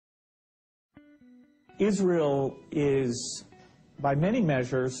Israel is, by many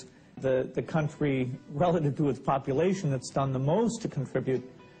measures, the country relative to its population that's done the most to contribute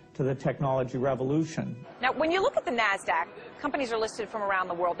to the technology revolution. Now, when you look at the NASDAQ, companies are listed from around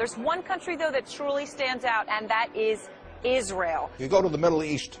the world. There's one country, though, that truly stands out, and that is Israel. If you go to the Middle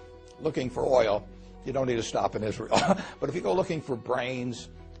East looking for oil, you don't need to stop in Israel. But if you go looking for brains,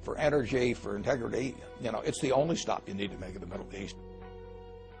 for energy, for integrity, you know, it's the only stop you need to make in the Middle East.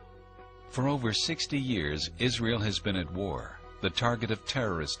 For over 60 years, Israel has been at war, the target of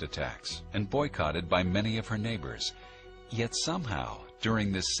terrorist attacks, and boycotted by many of her neighbors. Yet somehow,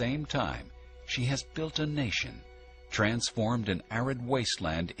 during this same time, she has built a nation, transformed an arid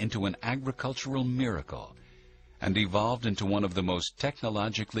wasteland into an agricultural miracle, and evolved into one of the most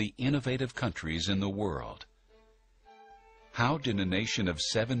technologically innovative countries in the world. How did a nation of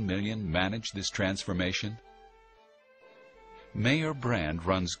 7 million manage this transformation? Mayor Brand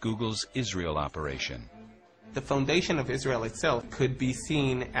runs Google's Israel operation. The foundation of Israel itself could be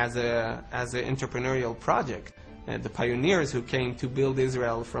seen as an entrepreneurial project. The pioneers who came to build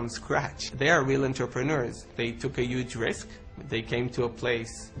Israel from scratch, they are real entrepreneurs. They took a huge risk. They came to a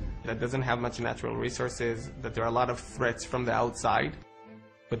place that doesn't have much natural resources, that there are a lot of threats from the outside,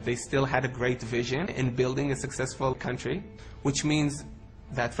 but they still had a great vision in building a successful country, which means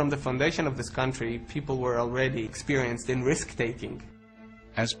that from the foundation of this country, people were already experienced in risk-taking.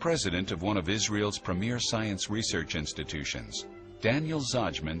 As president of one of Israel's premier science research institutions, Daniel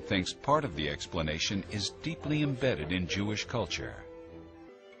Zajman thinks part of the explanation is deeply embedded in Jewish culture.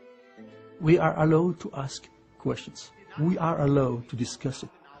 We are allowed to ask questions. We are allowed to discuss it.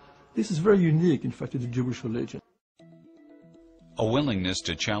 This is very unique, in fact, to the Jewish religion. A willingness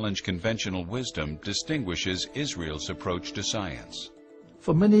to challenge conventional wisdom distinguishes Israel's approach to science.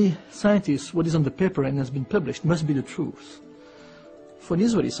 For many scientists, what is on the paper and has been published must be the truth. For an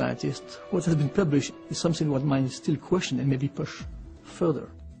Israeli scientist, what has been published is something one might still question and maybe push further.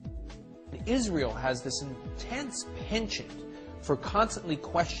 Israel has this intense penchant for constantly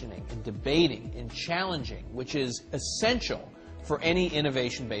questioning and debating and challenging, which is essential for any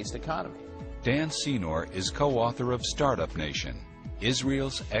innovation-based economy. Dan Senor is co-author of Startup Nation,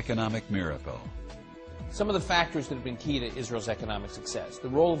 Israel's Economic Miracle. Some of the factors that have been key to Israel's economic success: the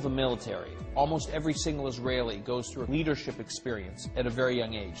role of the military. Almost every single Israeli goes through a leadership experience at a very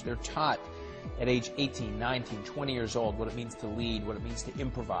young age. They're taught at age 18, 19, 20 years old what it means to lead, what it means to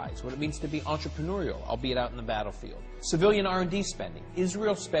improvise, what it means to be entrepreneurial, albeit out in the battlefield. Civilian R&D spending.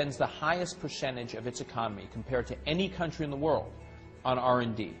 Israel spends the highest percentage of its economy compared to any country in the world on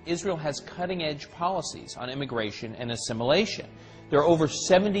R&D. Israel has cutting-edge policies on immigration and assimilation. There are over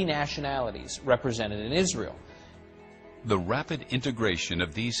 70 nationalities represented in Israel. The rapid integration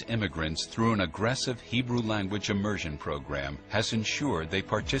of these immigrants through an aggressive Hebrew language immersion program has ensured they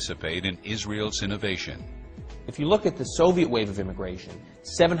participate in Israel's innovation. If you look at the Soviet wave of immigration,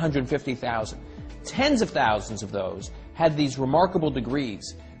 750,000, tens of thousands of those had these remarkable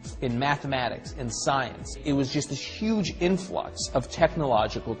degrees in mathematics and science. It was just this huge influx of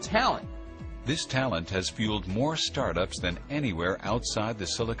technological talent. This talent has fueled more startups than anywhere outside the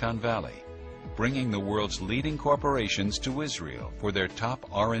Silicon Valley, bringing the world's leading corporations to Israel for their top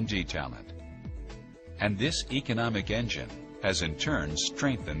R&D talent. And this economic engine has in turn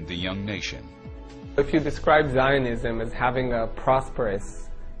strengthened the young nation. If you describe Zionism as having a prosperous,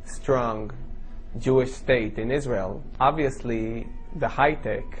 strong Jewish state in Israel, obviously the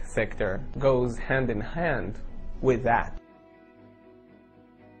high-tech sector goes hand in hand with that.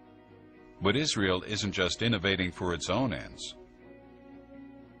 But Israel isn't just innovating for its own ends.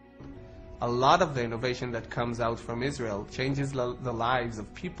 A lot of the innovation that comes out from Israel changes the lives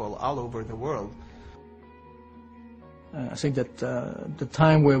of people all over the world. I think that the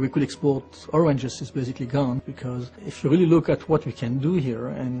time where we could export oranges is basically gone, because if you really look at what we can do here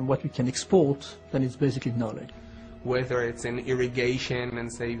and what we can export, then it's basically knowledge. Whether it's in irrigation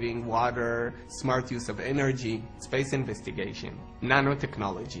and saving water, smart use of energy, space investigation,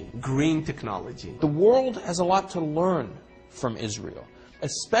 nanotechnology, green technology. The world has a lot to learn from Israel,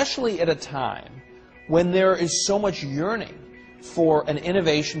 especially at a time when there is so much yearning for an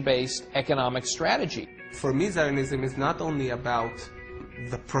innovation-based economic strategy. For me, Zionism is not only about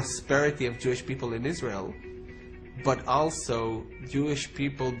the prosperity of Jewish people in Israel, but also Jewish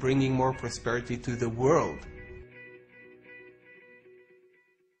people bringing more prosperity to the world.